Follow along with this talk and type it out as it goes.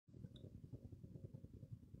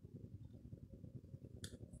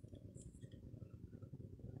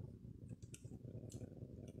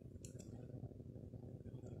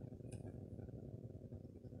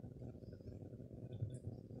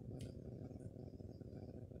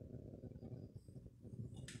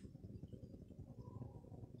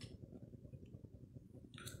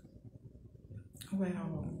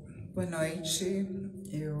Well, boa noite.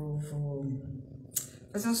 Eu vou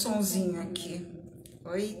fazer um sonzinho aqui.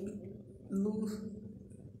 Oi, Lu,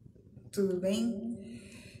 tudo bem?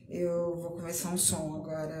 Eu vou começar um som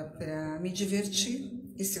agora para me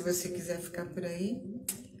divertir. E se você quiser ficar por aí,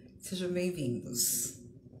 sejam bem-vindos.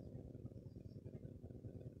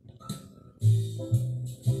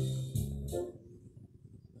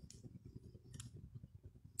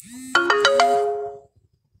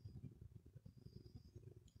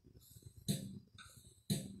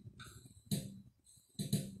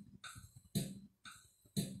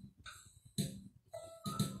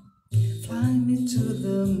 Fly me to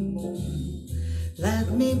the moon,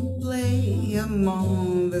 let me play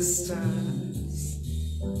among the stars.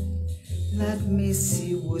 Let me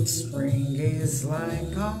see what spring is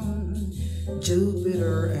like on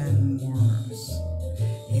Jupiter and Mars.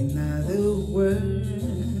 In other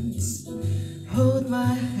words, hold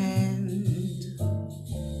my hand.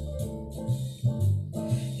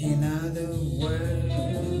 In other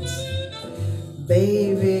words,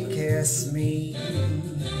 baby, kiss me.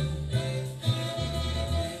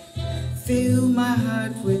 Fill my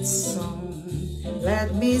heart with song,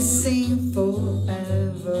 let me sing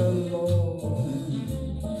forevermore.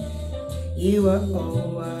 You are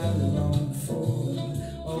all I long for,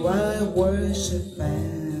 all I worship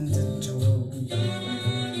and adore.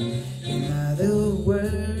 In other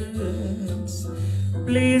words,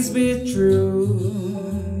 please be true.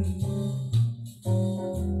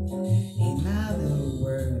 In other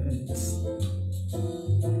words,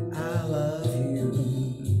 I love you.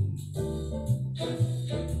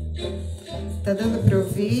 Tá dando pra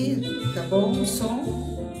ouvir? Tá bom o som?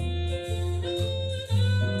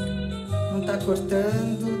 Não tá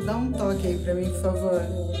cortando? Dá um toque aí pra mim, por favor.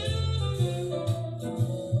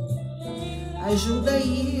 Ajuda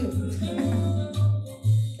aí.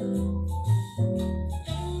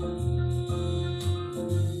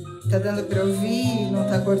 Tá dando pra ouvir? Não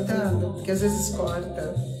tá cortando? Porque às vezes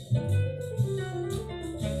corta.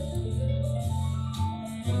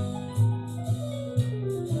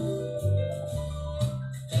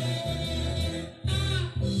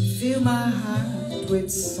 Fill my heart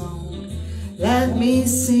with song, let me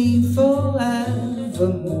sing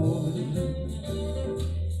forevermore.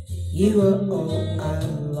 You are all I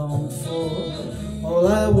long for, all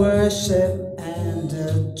I worship and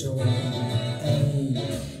adore. And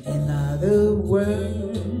in other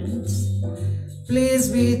words, please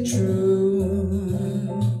be true.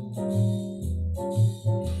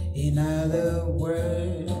 In other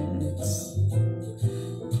words,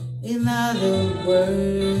 in other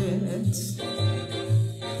words,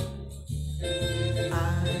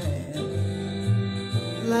 I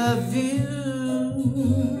love you.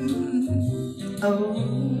 Oh.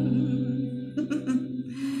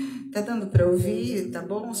 Tá dando pra ouvir? Tá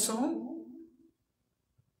bom o som?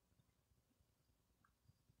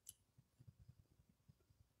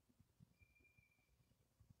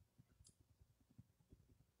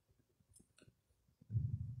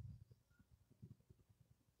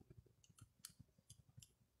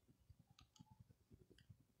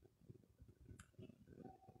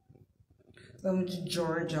 Vamos de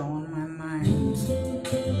Georgia on my mind.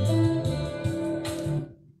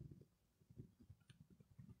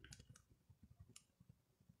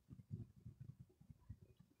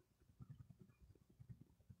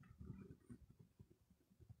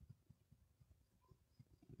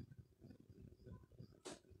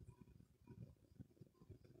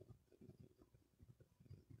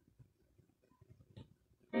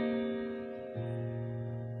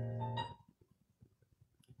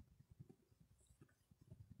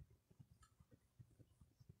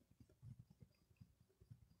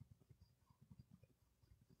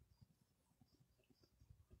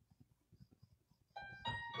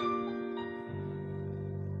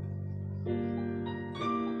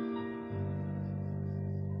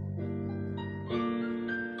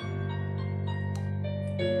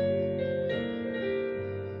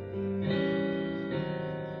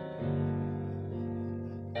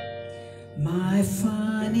 My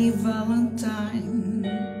funny Valentine,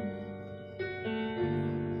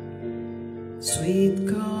 sweet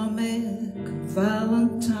comic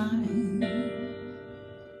Valentine,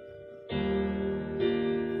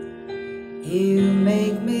 you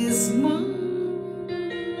make me smile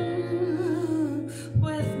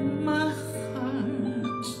with my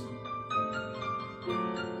heart.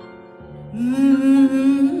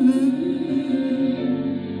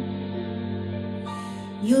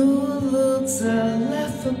 Your looks are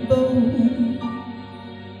laughable.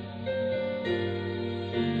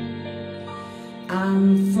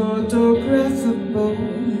 Unphotographable.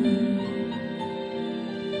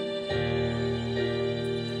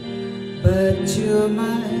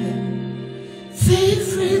 my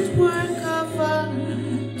favorite work of art.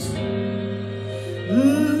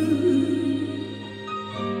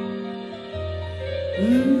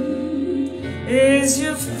 Is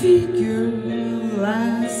your figure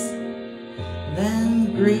less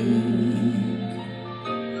than Greek?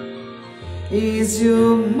 Is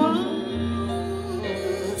your mouth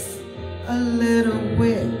a little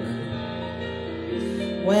weak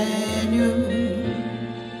when you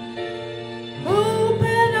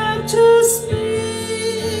open up to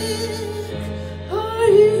speak? Are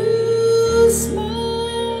you smart?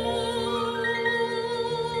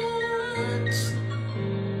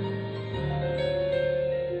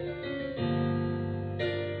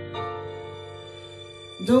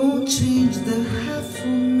 Don't change the hat for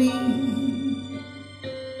me.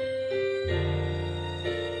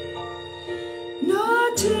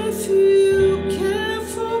 Not if you care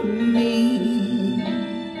for me.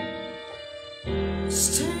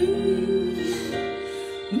 Stay,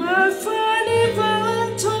 my funny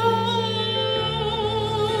Valentine.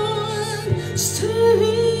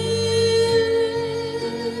 Stay.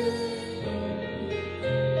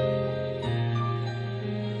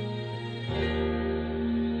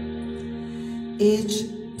 Each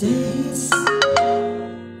day's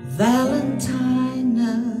Valentine's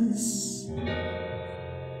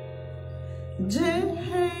Day.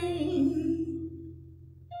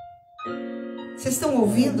 Vocês estão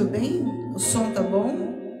ouvindo bem? O som tá bom?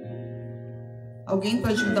 Alguém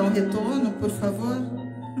pode me dar um retorno, por favor?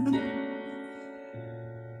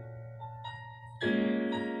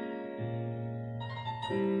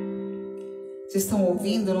 Vocês estão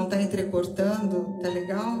ouvindo? Não tá entrecortando? Tá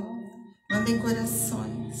legal? Mandem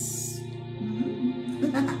corações.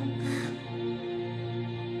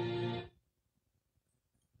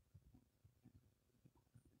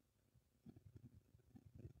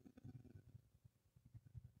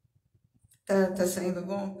 Tá saindo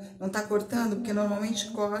bom? Não tá cortando? Porque normalmente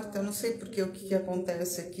corta. Eu não sei porque o que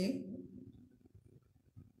acontece aqui.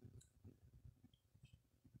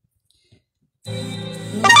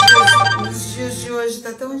 Nos dias de hoje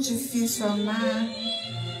tá tão difícil amar.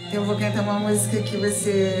 Eu vou cantar uma música que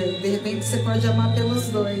você, de repente, você pode amar pelos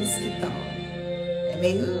dois, que tal? É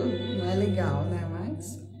meio, não é legal, né?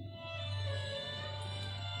 Mas...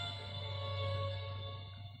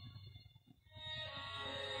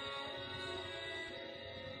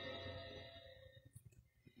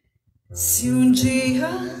 se um dia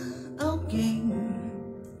alguém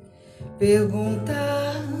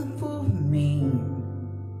perguntar por mim,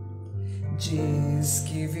 diz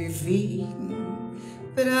que vivi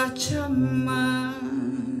pra te amar.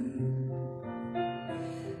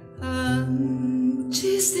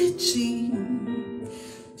 Antes de ti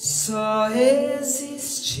só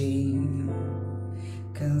existi,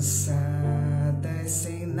 cansada e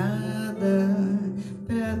sem nada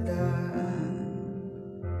pra dar.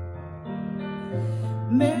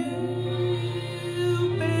 Meu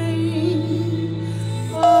bem,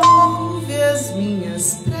 ouve as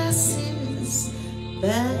minhas preces,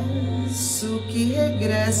 peço que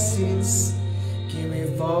regresses, que me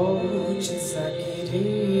voltes a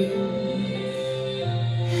querer.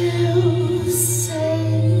 Eu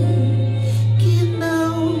sei que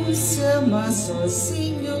não se ama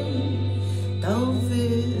sozinho,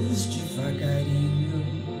 talvez devagarinho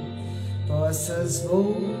possas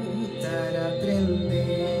voltar a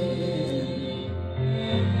aprender.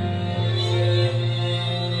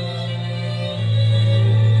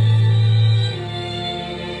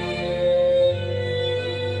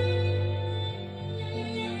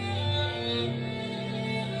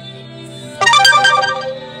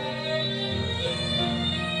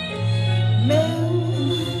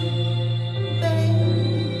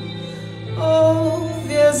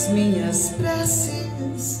 Minhas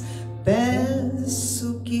preces,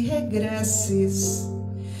 peço que regresses,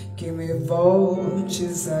 que me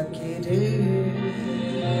voltes a querer.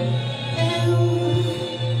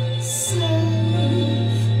 Eu sei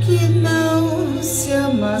que não se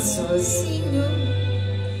ama sozinho,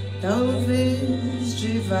 talvez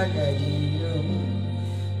devagarinho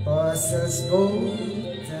possas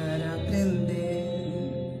voltar a aprender.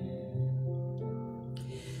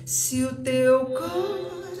 Se o teu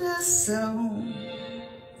coração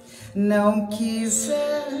não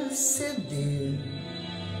quiser ceder,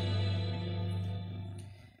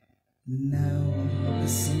 não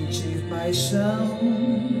sentir paixão,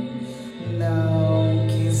 não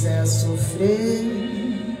quiser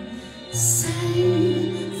sofrer,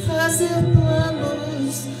 sem fazer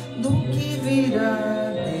planos do que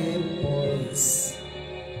virá depois,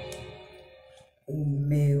 o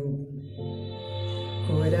meu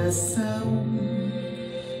coração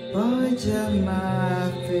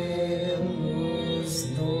amar pelos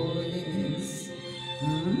dois.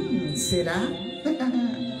 Será?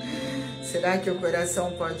 Será que o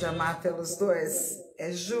coração pode amar pelos dois?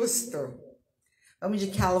 É justo? Vamos de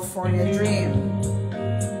California Dream.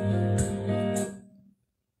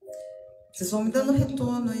 Vocês vão me dando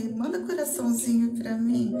retorno aí. Manda coraçãozinho pra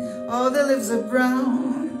mim. All the leaves are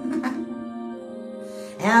brown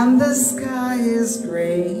and the sky is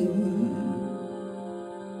gray.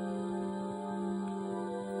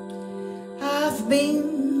 I've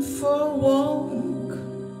been for a walk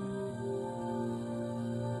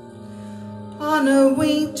on a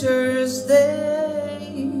winter's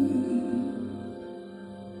day.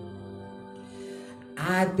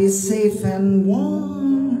 I'd be safe and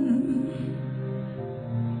warm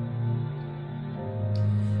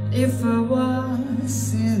if I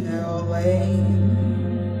was in LA.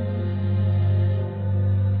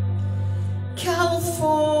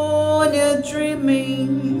 California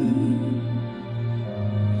dreaming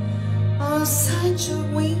on such a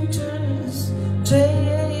winter's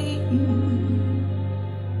day.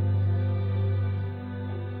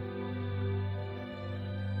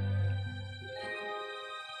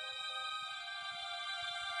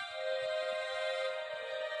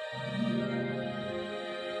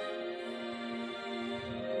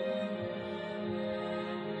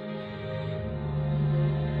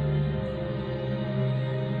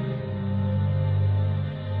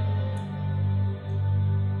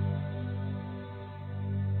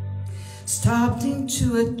 Stopped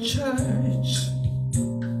into a church,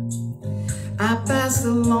 I passed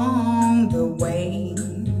along the way.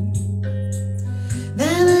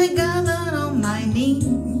 Then I got down on my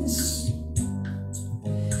knees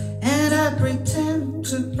and I pretend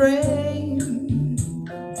to pray.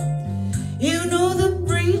 You know the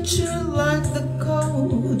preacher like the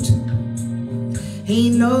cold, he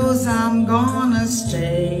knows I'm gonna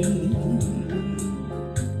stay.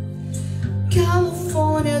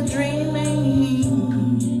 California dreaming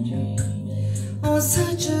on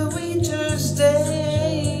such a winter's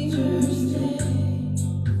day.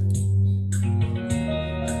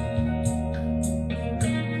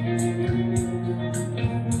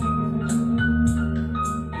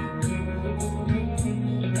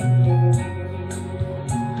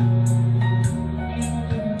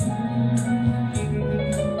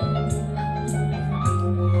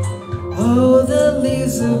 Oh, the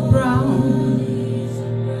leaves are brown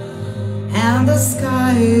and the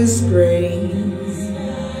sky is gray.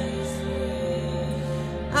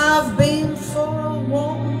 I've been for a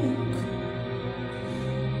walk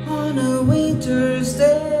on a winter's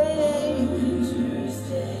day.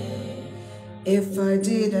 If I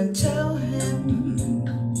didn't tell him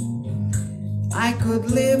I could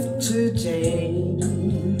live today.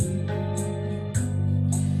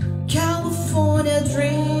 California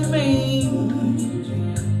dreaming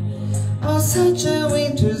on such a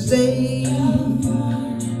winter's day.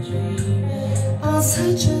 On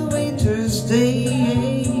such a winter's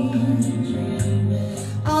day.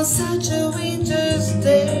 On such a winter's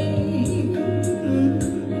day.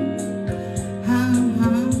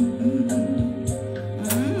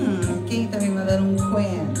 Quem tá me mandando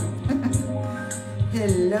quen?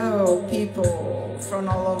 Hello people from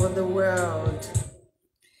all over the world.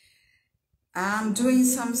 I'm doing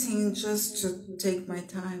something just to take my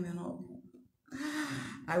time, you know.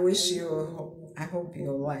 I hope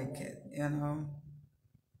you like it, you know.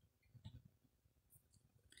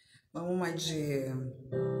 Vamos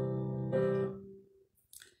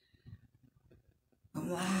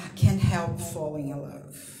lá, can't help falling in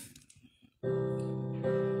love.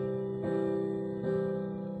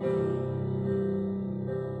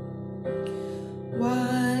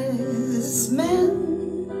 Wise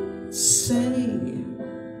men say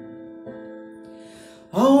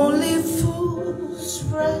only fools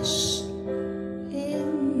rush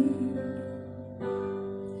in,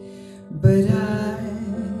 but I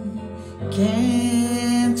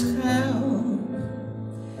can't help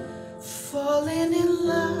falling in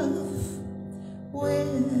love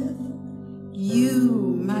with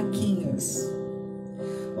you, Marquinhos.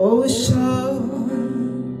 Oh, sure,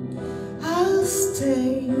 I'll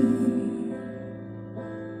stay.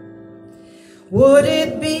 Would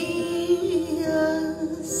it be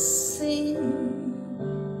a sin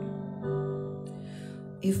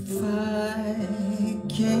if I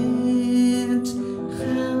can't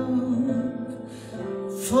help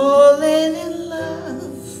falling in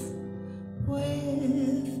love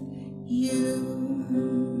with you?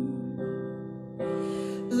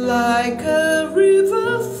 Like a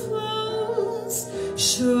river flows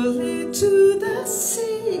surely to the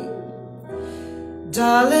sea,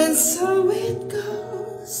 Darling, so it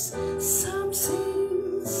goes. Some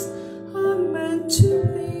things are meant to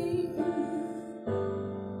be.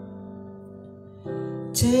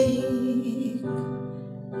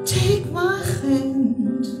 Take my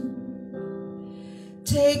hand,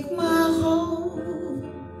 take my whole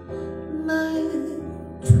life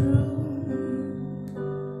through,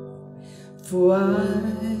 for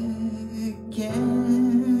I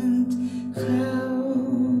can't help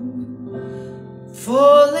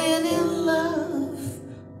falling in love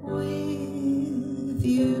with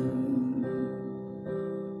you.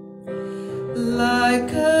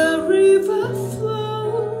 Like a river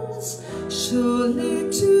flows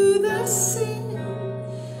surely to the sea,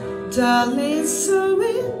 darling, so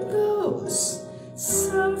it goes.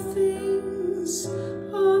 Some things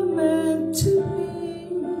are meant to be.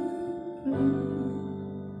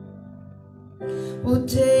 Oh,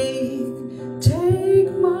 take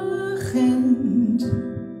my hand,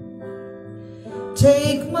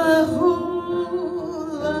 take my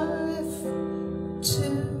whole life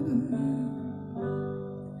too,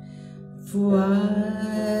 for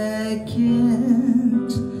I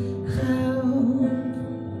can't help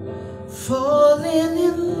falling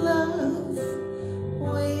in love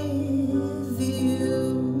with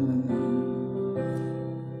you,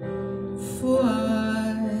 for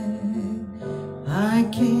I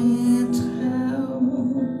can't help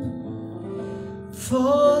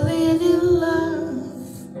falling in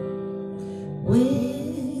love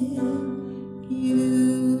with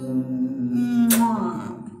you.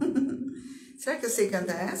 Será que eu sei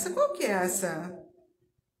cantar essa? Qual que é essa?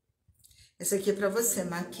 Essa aqui é pra você,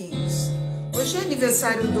 Marquinhos. Hoje é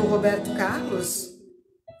aniversário do Roberto Carlos.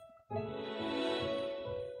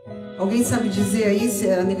 Alguém sabe dizer aí se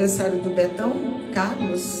é aniversário do Betão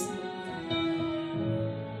Carlos?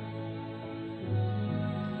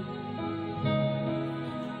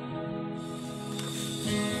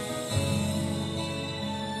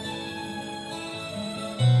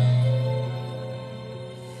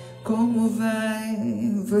 Como vai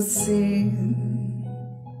você?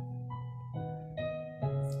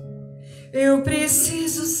 Eu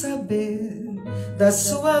preciso saber da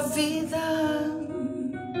sua vida.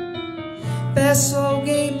 Peço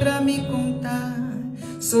alguém pra me contar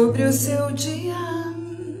sobre o seu dia.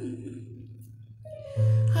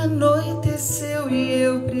 Anoiteceu e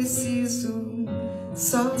eu preciso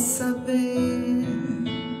só saber.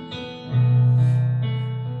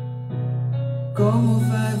 Como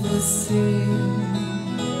vai você,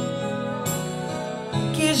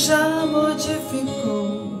 que já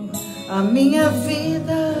modificou a minha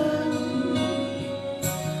vida,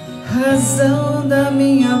 razão da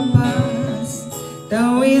minha paz,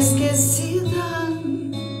 tão esquecida.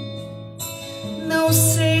 Não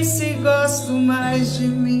sei se gosto mais de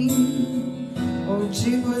mim ou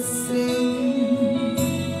de você.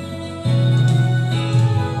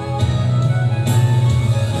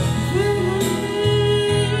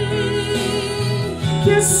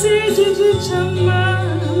 Que a sede de te amar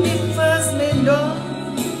me faz melhor.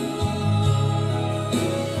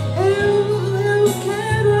 Eu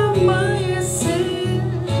quero amanhecer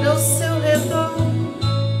ao seu redor.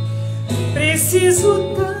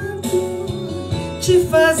 Preciso tanto te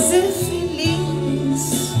fazer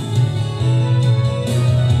feliz.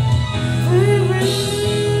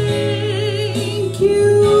 Vem que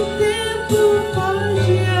o tempo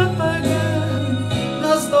pode apagar,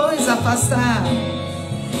 nós dois afastar.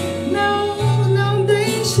 Não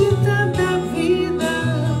deixe tanta vida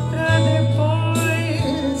pra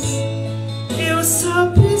depois. Eu só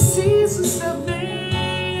preciso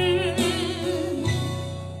saber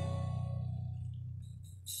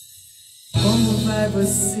como vai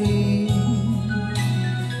você.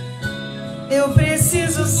 Eu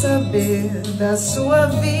preciso saber da sua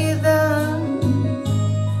vida.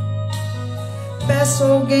 Peço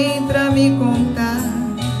alguém pra me contar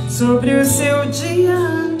sobre o seu dia.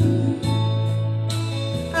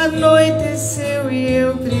 Anoiteceu e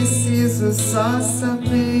eu preciso só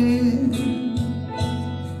saber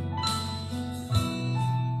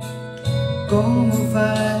como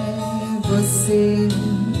vai você,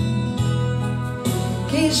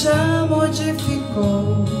 que já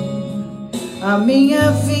modificou a minha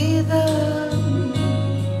vida,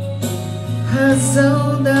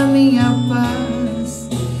 razão da minha paz,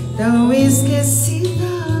 tão esquecida.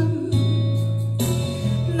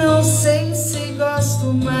 Não sei se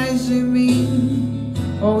gosto mais de mim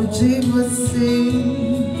ou de você.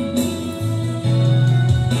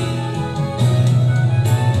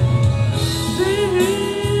 Vem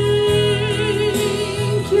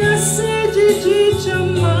que a sede de te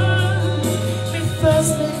amar me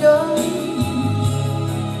faz melhor.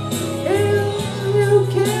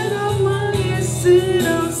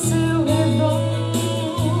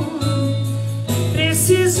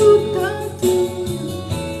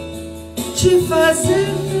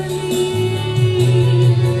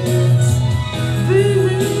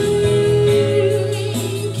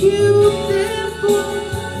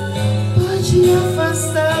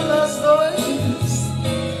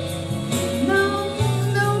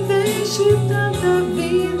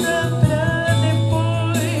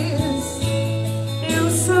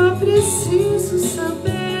 preciso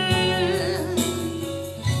saber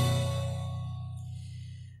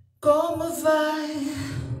como vai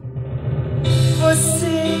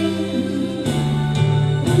você.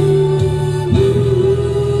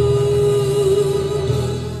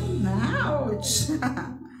 Ouch.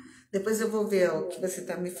 Depois eu vou ver o que você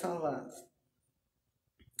tá me falando.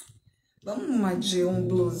 Vamos uma de um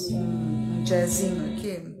blues, um jazzinho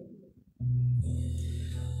aqui.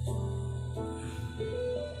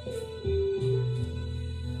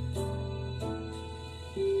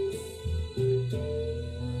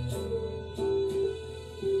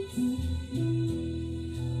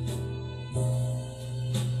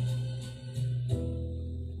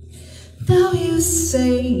 Now you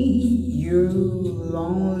say you're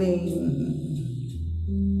lonely.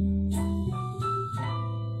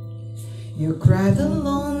 You cried the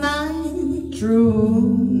long night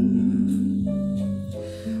through.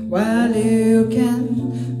 Well, you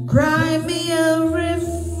can cry me a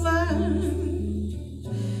river,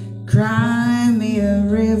 cry me a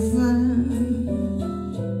river.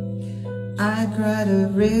 I cried a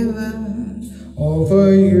river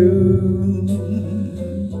over you.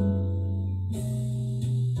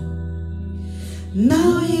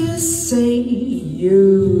 Now you say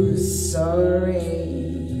you're sorry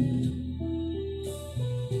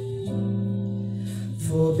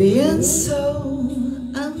for being so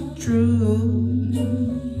untrue.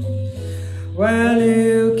 Well,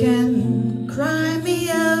 you can cry me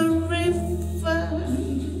a river,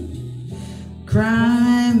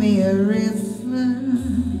 cry me a river.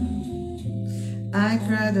 I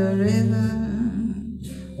cried a river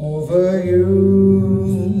over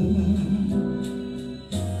you.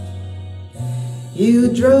 You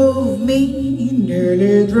drove me,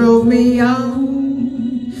 nearly drove me out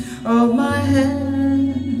of my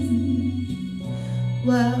hand.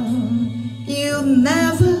 Well, you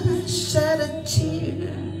never shed a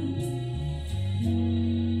tear.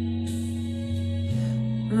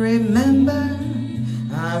 Remember,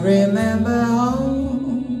 I remember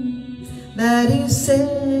all that you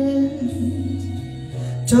said.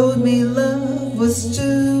 Told me love was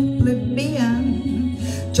too plebeian,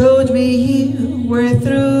 told me you were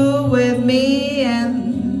through with me,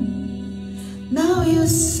 and now you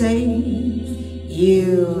say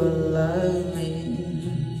you love me.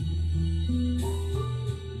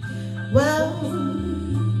 Well,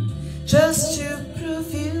 just to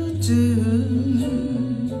prove you do,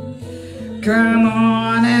 come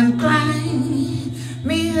on and cry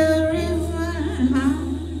me a river,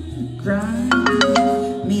 cry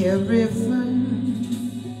me a river.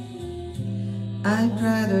 I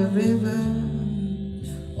cried a river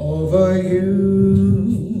over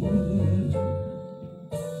you.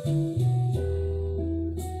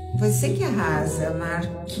 Você que arrasa,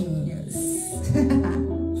 Marquinhos.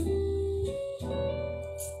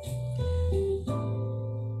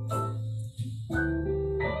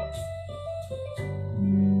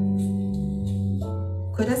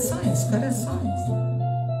 Corações, corações.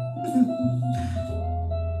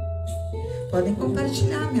 Podem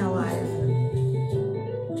compartilhar minha live.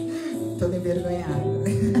 Toda envergonhada.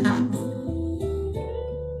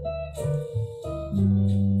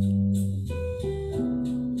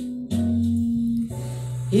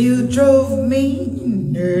 You drove me,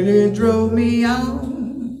 nearly drove me out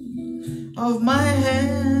of my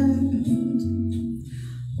hand.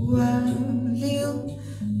 Well, you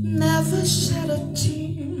never shed a tear.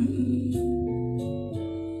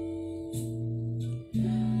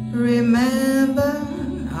 Remember,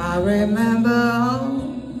 I remember all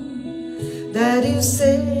that you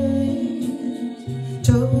said.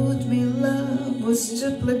 Told me love was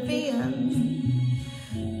too plebeian,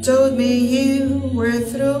 told me you were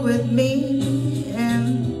through with me,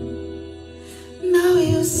 and now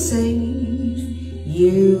you say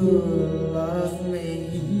you love me.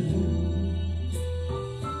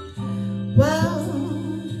 Well,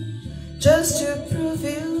 just to prove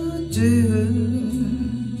you do,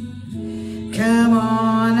 come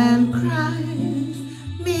on and cry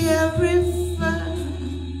me a river,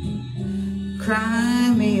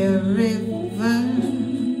 cry me a river.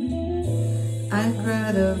 I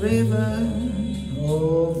cried a river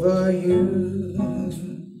over you.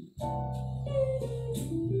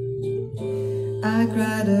 I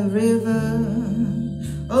cried a river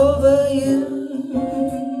over you.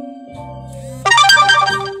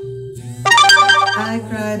 I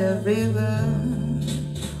cried a river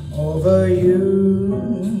over you.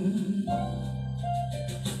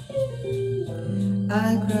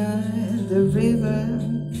 I cried the river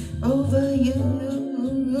over you.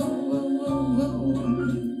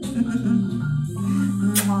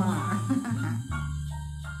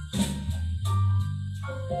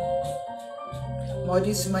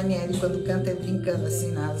 Maurício Manieri, quando canta, é brincando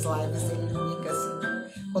assim nas lives, ele brinca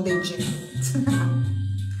assim, com o dedinho.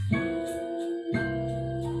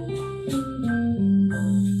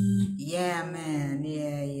 Yeah, man,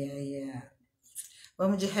 yeah.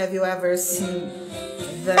 Vamos de Have You Ever Seen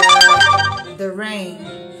the Rain?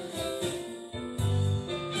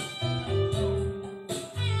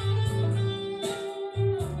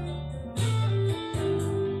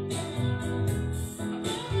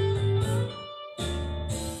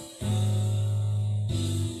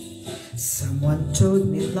 Someone told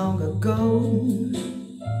me long ago,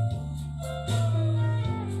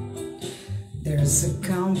 there's a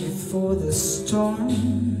calm before the storm.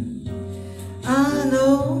 I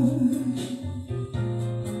know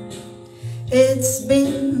it's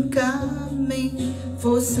been coming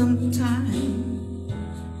for some time.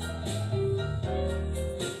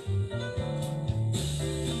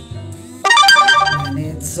 When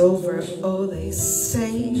it's over, oh, they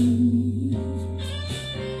say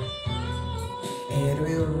it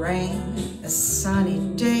will rain a sunny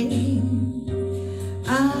day.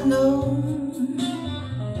 I know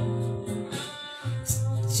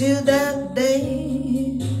till that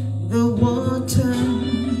day the water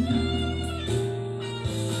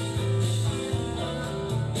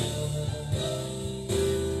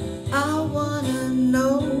I wanna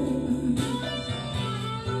know,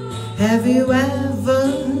 have you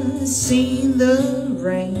ever seen the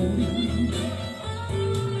rain?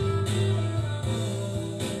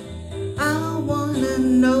 I wanna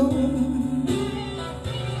know,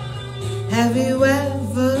 have you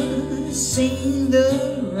ever seen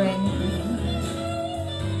the rain?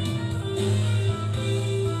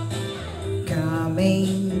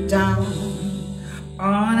 Coming down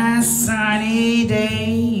on a sunny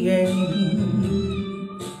day.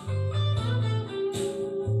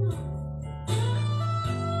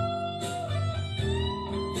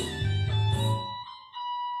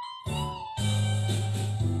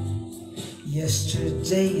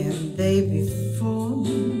 Yesterday and day before,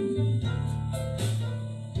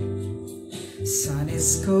 sun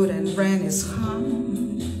is cold and rain is hot.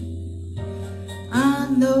 I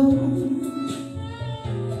know,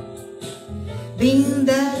 been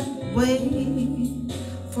that way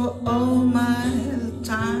for all my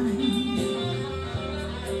time.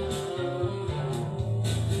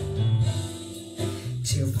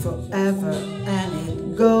 Till forever and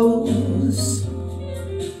it goes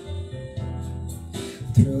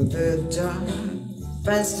through the dark,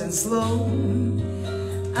 fast and slow.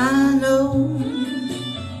 I know,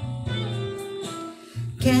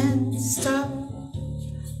 can't stop,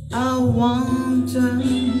 I want to.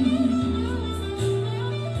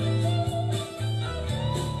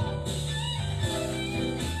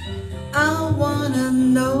 I wanna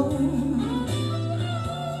know,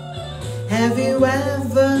 have you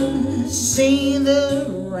ever seen the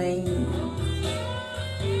rain?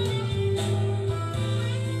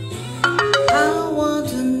 I want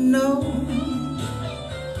to know,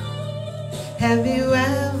 have you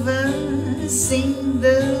ever seen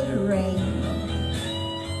the rain?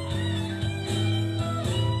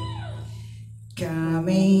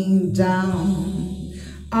 Coming down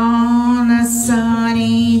on a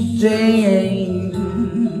sunny day.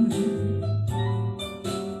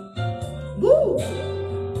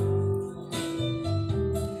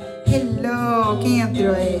 Hello, quem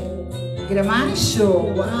entrou aí?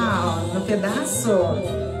 Gramacho, uau, no pedaço.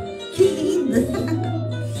 Que linda.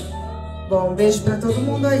 Bom, um beijo pra todo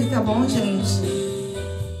mundo aí, tá bom, gente?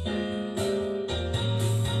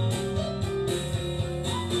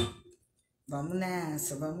 Vamos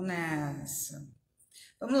nessa, vamos nessa.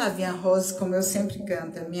 Vamos lá, Vinha Rose, como eu sempre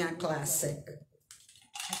canto, a minha clássica.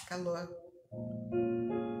 Ai, calor.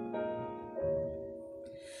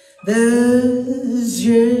 Des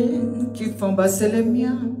yeux qui font basser les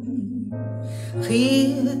miens,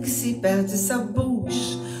 rire qui s'y perd de sa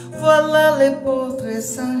bouche, voilà les portraits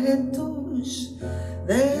sans retouche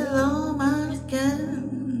des l'homme à qui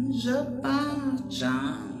je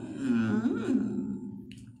partiens.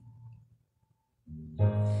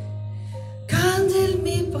 Quand il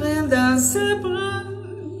m'y prend dans ses bras,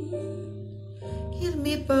 qu'il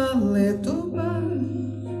m'y parle tout bas,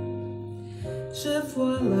 je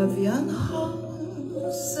vois la viande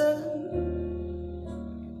rose.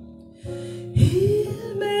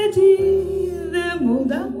 Il me dit des mots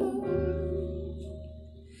d'amour,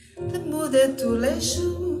 des mots de tous les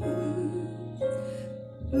jours,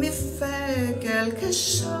 me fait quelque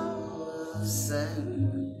chose.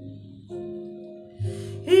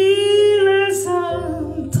 Il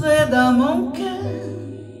entre dans mon cœur,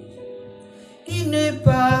 il n'est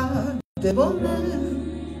pas de bonheur,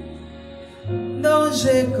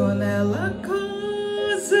 danger con la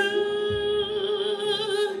cause.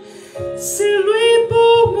 C'est lui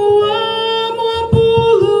pour moi, moi pour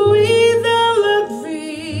lui dans la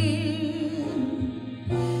vie.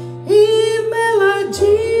 Il me l'a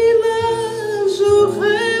dit le jour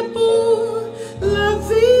pour la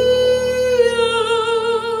vie.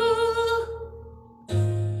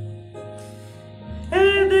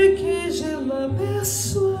 Et dès que je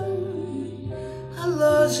l'aperçois,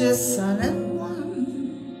 alors je sens en moi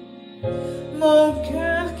mon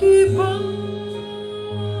cœur qui bat.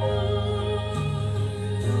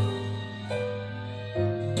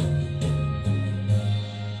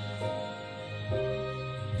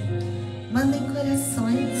 Mandem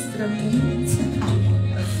corações pra mim.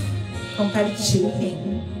 Compartilhem.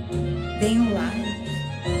 Deem um like.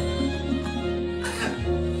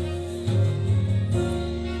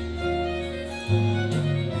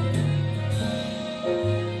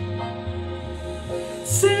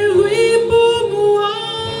 C'est lui pour moi,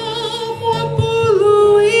 moi pour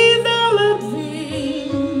lui dans la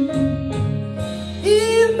vie.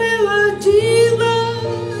 Il me l'a dit le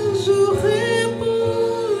jour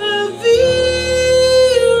pour la vie.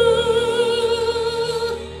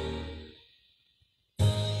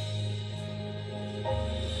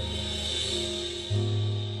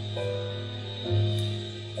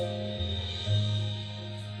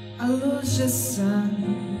 Alors je sens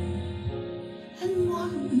en moi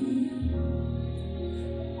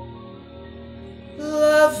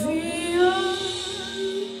la vie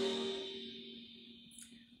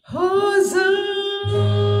rose.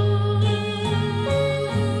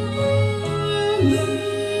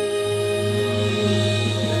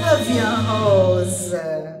 La vie rose.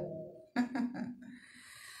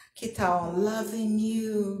 Que tal loving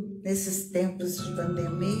you nesses tempos de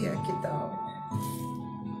pandemia? Que tal?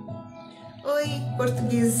 Oi,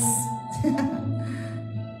 português.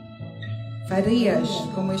 Farias,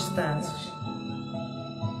 como estás?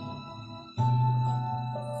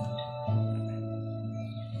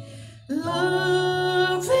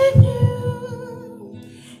 Loving you,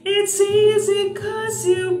 it's easy 'cause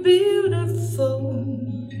you're beautiful.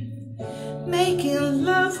 Making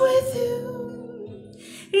love with you,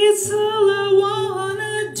 it's all I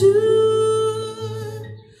wanna do.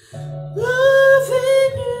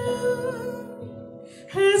 Loving you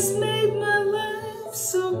has made my life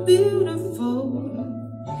so beautiful.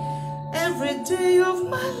 Every day of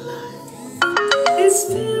my life is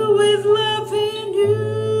filled with loving you.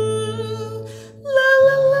 La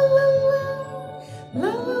la la la la,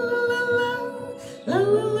 la la la la, la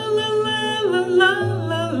la la la la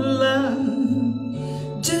la la.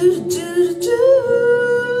 Do do do.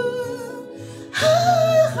 Ha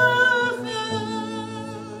ha ha.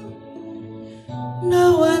 No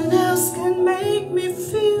one else can make me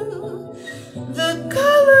feel the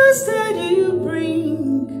colors that you bring.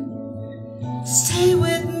 Stay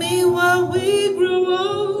with me while we grow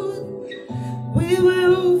old. We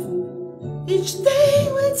will each day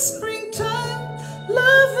with springtime.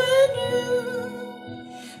 Loving you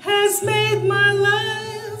has made my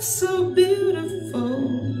life so beautiful.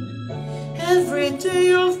 Every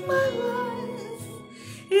day of my life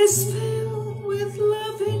is filled with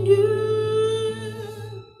loving you.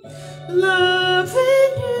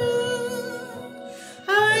 Loving you,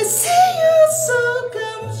 I see your soul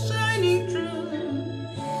come shining through.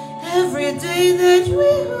 Every day that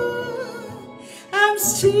we hold, I'm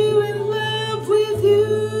still in love with you.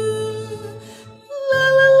 La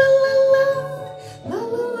la la la la, la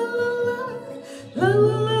la la la la, la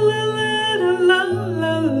la la la la la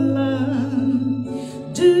la la.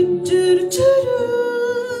 Do do do do.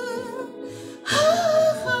 Ha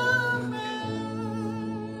ha ha.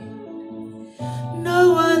 No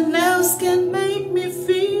one else can make me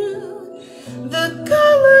feel the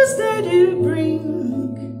colors that you bring.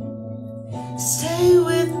 Stay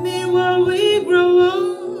with me while we grow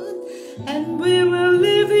old, and we will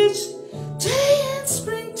live each day in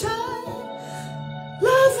springtime.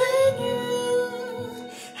 Loving you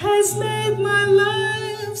has made my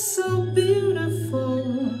life so beautiful.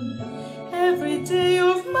 Every day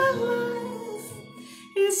of my life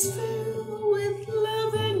is filled with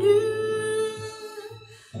loving you.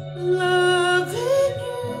 Loving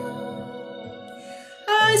you,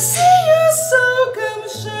 I see your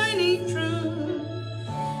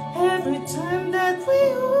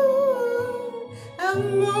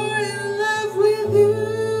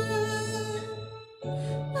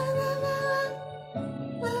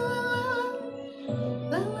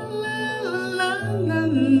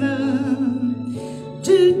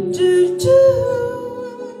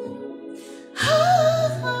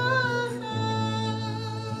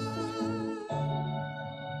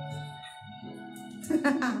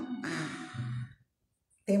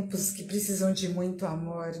Tempos que precisam de muito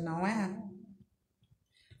amor, não é?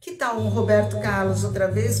 Que tal um Roberto Carlos outra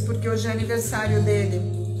vez? Porque hoje é aniversário dele.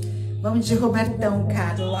 Vamos de Robertão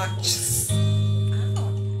Carlos.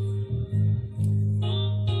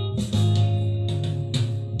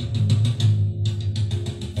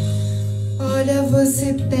 Olha,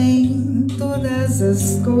 você tem todas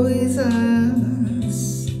as coisas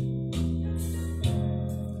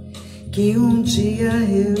que um dia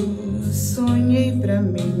eu sonhei pra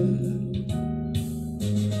mim.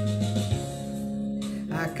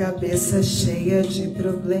 A cabeça cheia de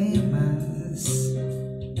problemas.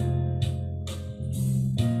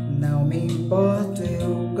 Não me importo,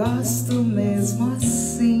 eu gosto mesmo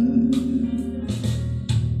assim.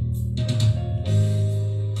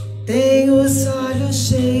 Tenho os olhos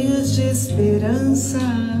cheios de esperança,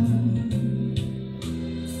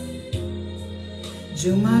 de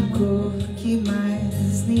uma cor que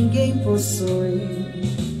mais ninguém possui.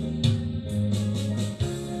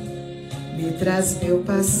 Me traz meu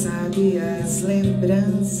passado e as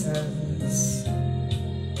lembranças,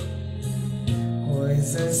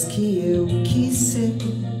 coisas que eu quis ser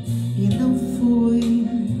e não fui.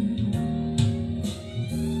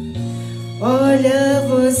 Olha,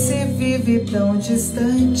 você vive tão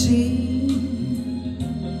distante,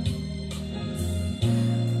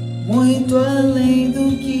 muito além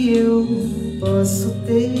do que eu posso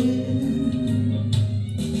ter.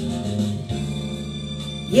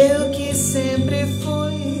 E eu que sempre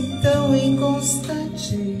fui tão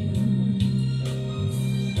inconstante,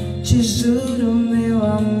 te juro, meu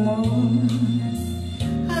amor,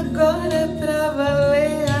 agora é pra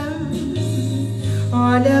valer.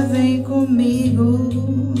 Olha, vem comigo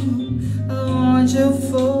aonde eu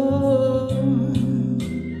for.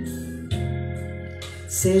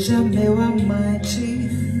 Seja meu amante,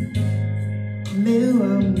 meu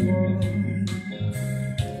amor.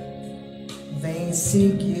 Vem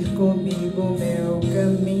seguir comigo meu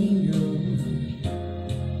caminho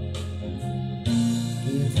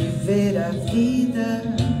e viver a vida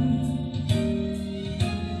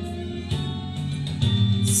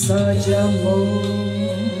só de amor.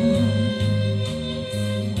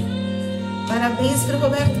 Parabéns pro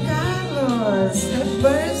Roberto Carlos. Happy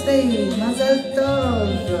birthday, Mazel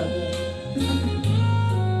Tov.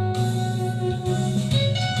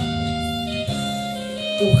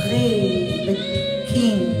 O rei, the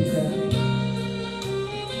king.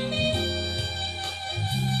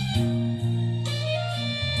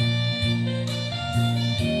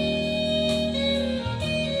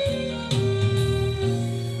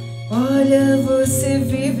 Olha, você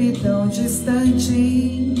vive tão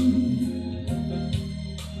distante,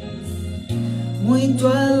 muito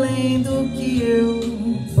além do que eu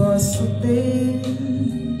posso ter.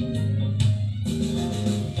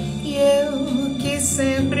 E eu que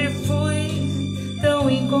sempre fui tão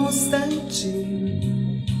inconstante,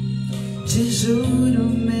 te juro,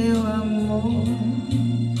 meu amor,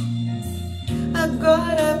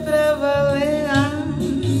 agora pra valer.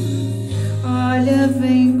 Olha,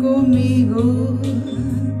 vem comigo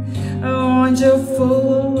aonde eu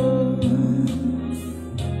for.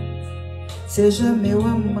 Seja meu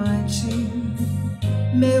amante,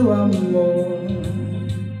 meu amor.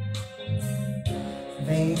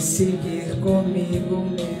 Vem seguir comigo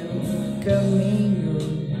meu caminho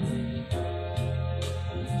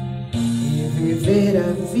e viver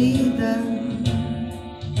a vida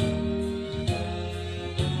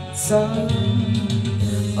só.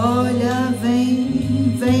 Olha, vem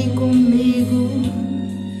comigo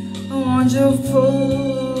aonde eu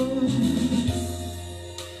for.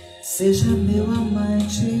 Seja meu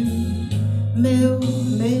amante, meu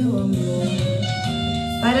amor.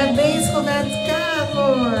 Parabéns, Roberto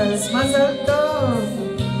Carlos. Mazel Tov.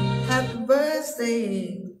 Happy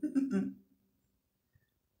birthday.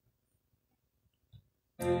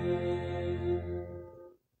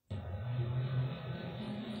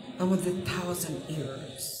 Of the 1,000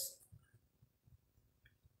 years.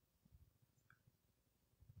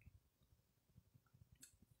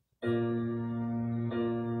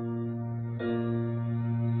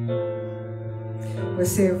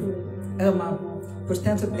 Você ama por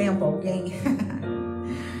tanto tempo alguém?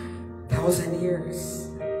 1,000 years.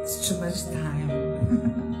 It's too much time.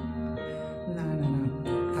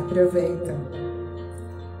 Não. Aproveita.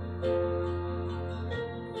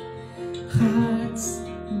 Hearts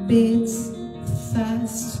beats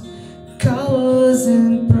fast, colors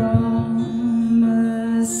and promises.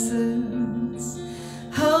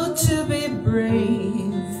 How to be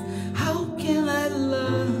brave? How can I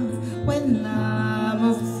love when I'm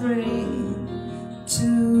afraid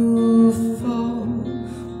to fall?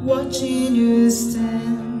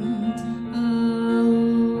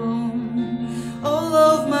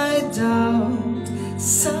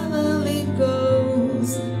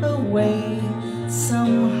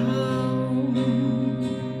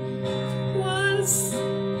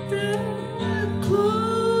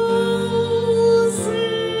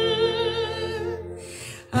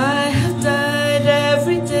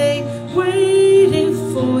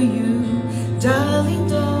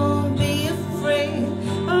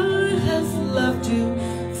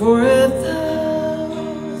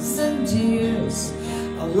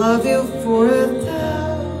 love you for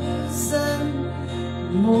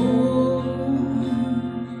 1,000 more.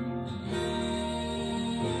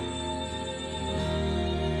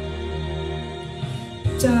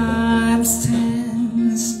 Time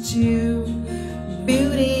stands to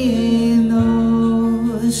beauty in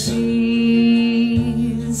all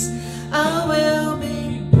she is. I will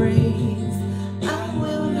be brave, I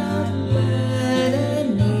will not let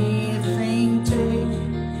anything take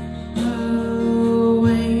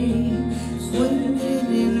away. Wounded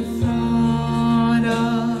in front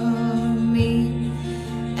of me,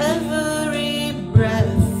 every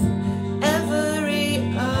breath, every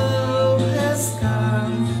hour has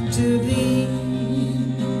come to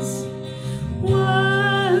these.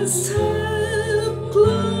 One step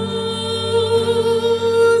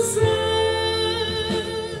closer.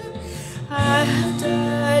 I have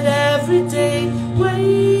died every day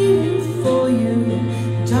waiting for you.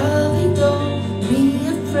 Darling, don't be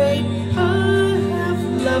afraid. I have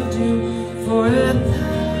loved you for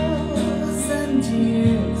 1,000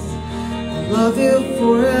 years. I love you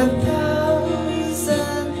for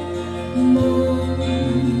 1,000 more.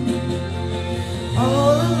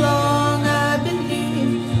 All along I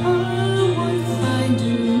believe I would find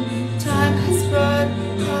you. Time has brought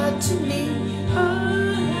heart to me. I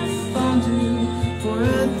have found you for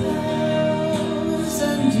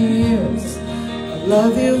 1,000 years. I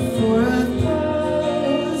love you for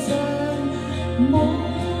 1,000 more.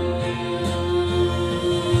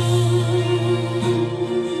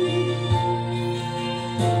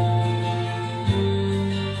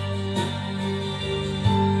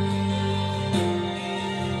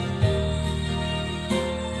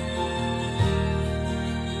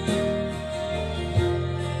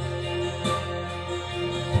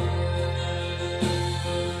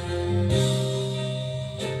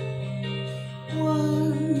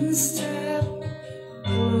 One step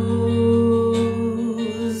closer.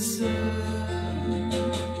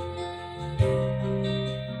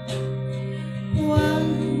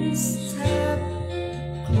 One step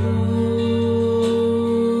closer.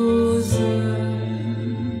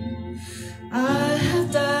 I have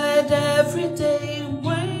died every day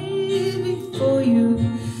waiting for you.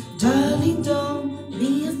 Darling, don't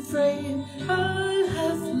be afraid. I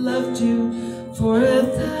have loved you for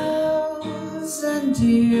 1,000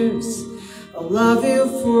 years. I'll love you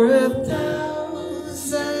for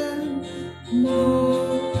 1,000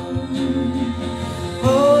 more.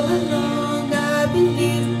 All along I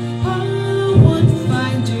believed I would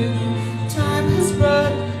find you. Time has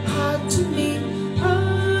brought heart to me. I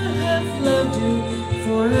have loved you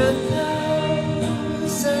for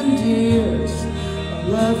 1,000 years. I'll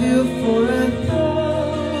love you for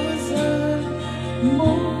 1,000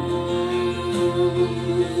 more.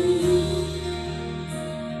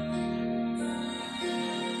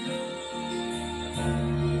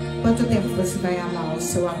 Quanto tempo você vai amar o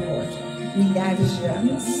seu amor? Milhares de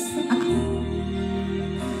anos?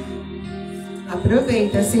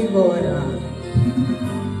 Aproveita, segura.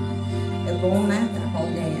 É bom, né? Tá com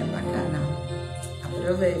alguém, é bacana.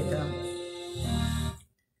 Aproveita.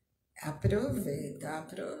 Aproveita,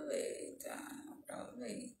 aproveita,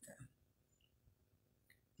 aproveita.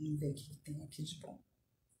 Vamos ver o que tem aqui de bom.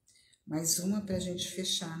 Mais uma pra gente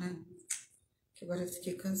fechar, né? Que agora eu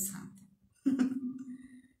fiquei cansada.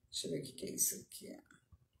 Deixa eu ver o que é isso aqui.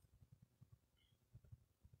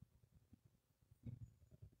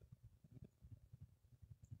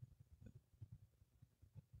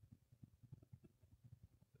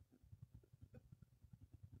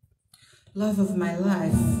 Love of my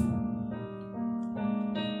life.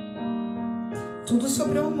 Tudo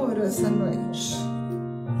sobre o amor essa noite.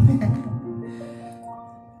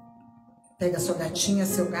 Pega sua gatinha,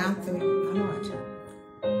 seu gato e namora.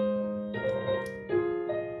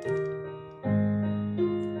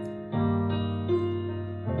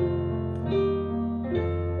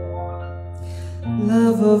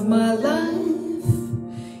 Love of my life,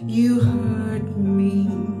 you hurt me.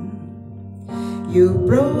 You've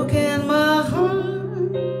broken my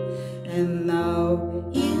heart, and now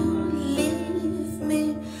you leave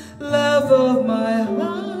me. Love of my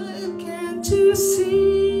life, can't you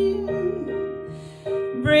see?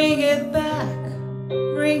 Bring it back,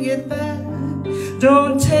 bring it back.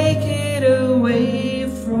 Don't take it away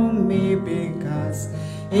from me, because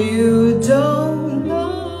you don't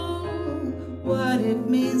know what it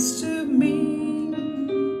means to me.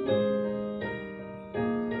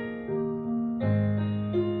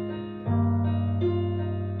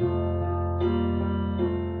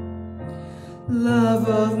 Love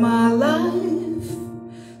of my life,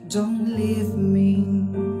 don't leave me.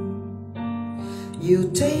 You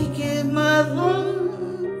taken my love,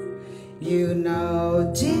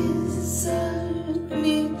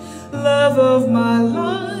 love of my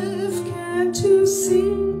life, can't you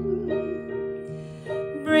see?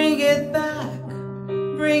 Bring it back,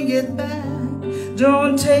 bring it back.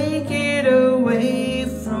 Don't take it away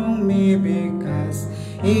from me, because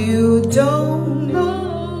you don't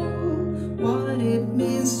know what it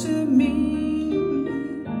means to me.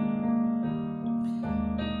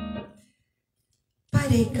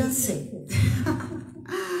 Parei, cansei.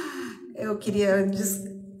 Eu queria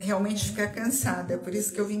realmente ficar cansada, é por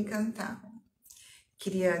isso que eu vim cantar.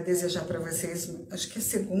 Queria desejar para vocês, acho que é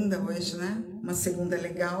segunda hoje, né? Uma segunda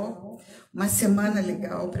legal, uma semana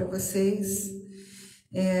legal para vocês.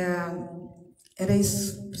 Era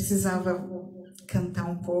isso, precisava cantar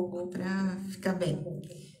um pouco para ficar bem.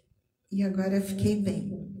 E agora eu fiquei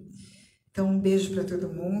bem. Então, um beijo para todo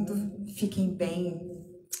mundo, fiquem bem.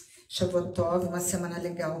 Shavuot, uma semana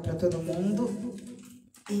legal para todo mundo.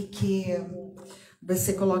 E que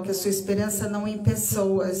você coloque a sua esperança não em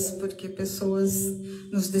pessoas, porque pessoas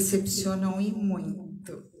nos decepcionam e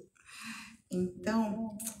muito.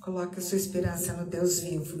 Então, coloque a sua esperança no Deus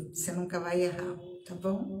vivo, você nunca vai errar, tá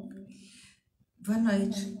bom? Boa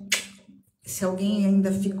noite. Se alguém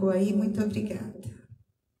ainda ficou aí, muito obrigada.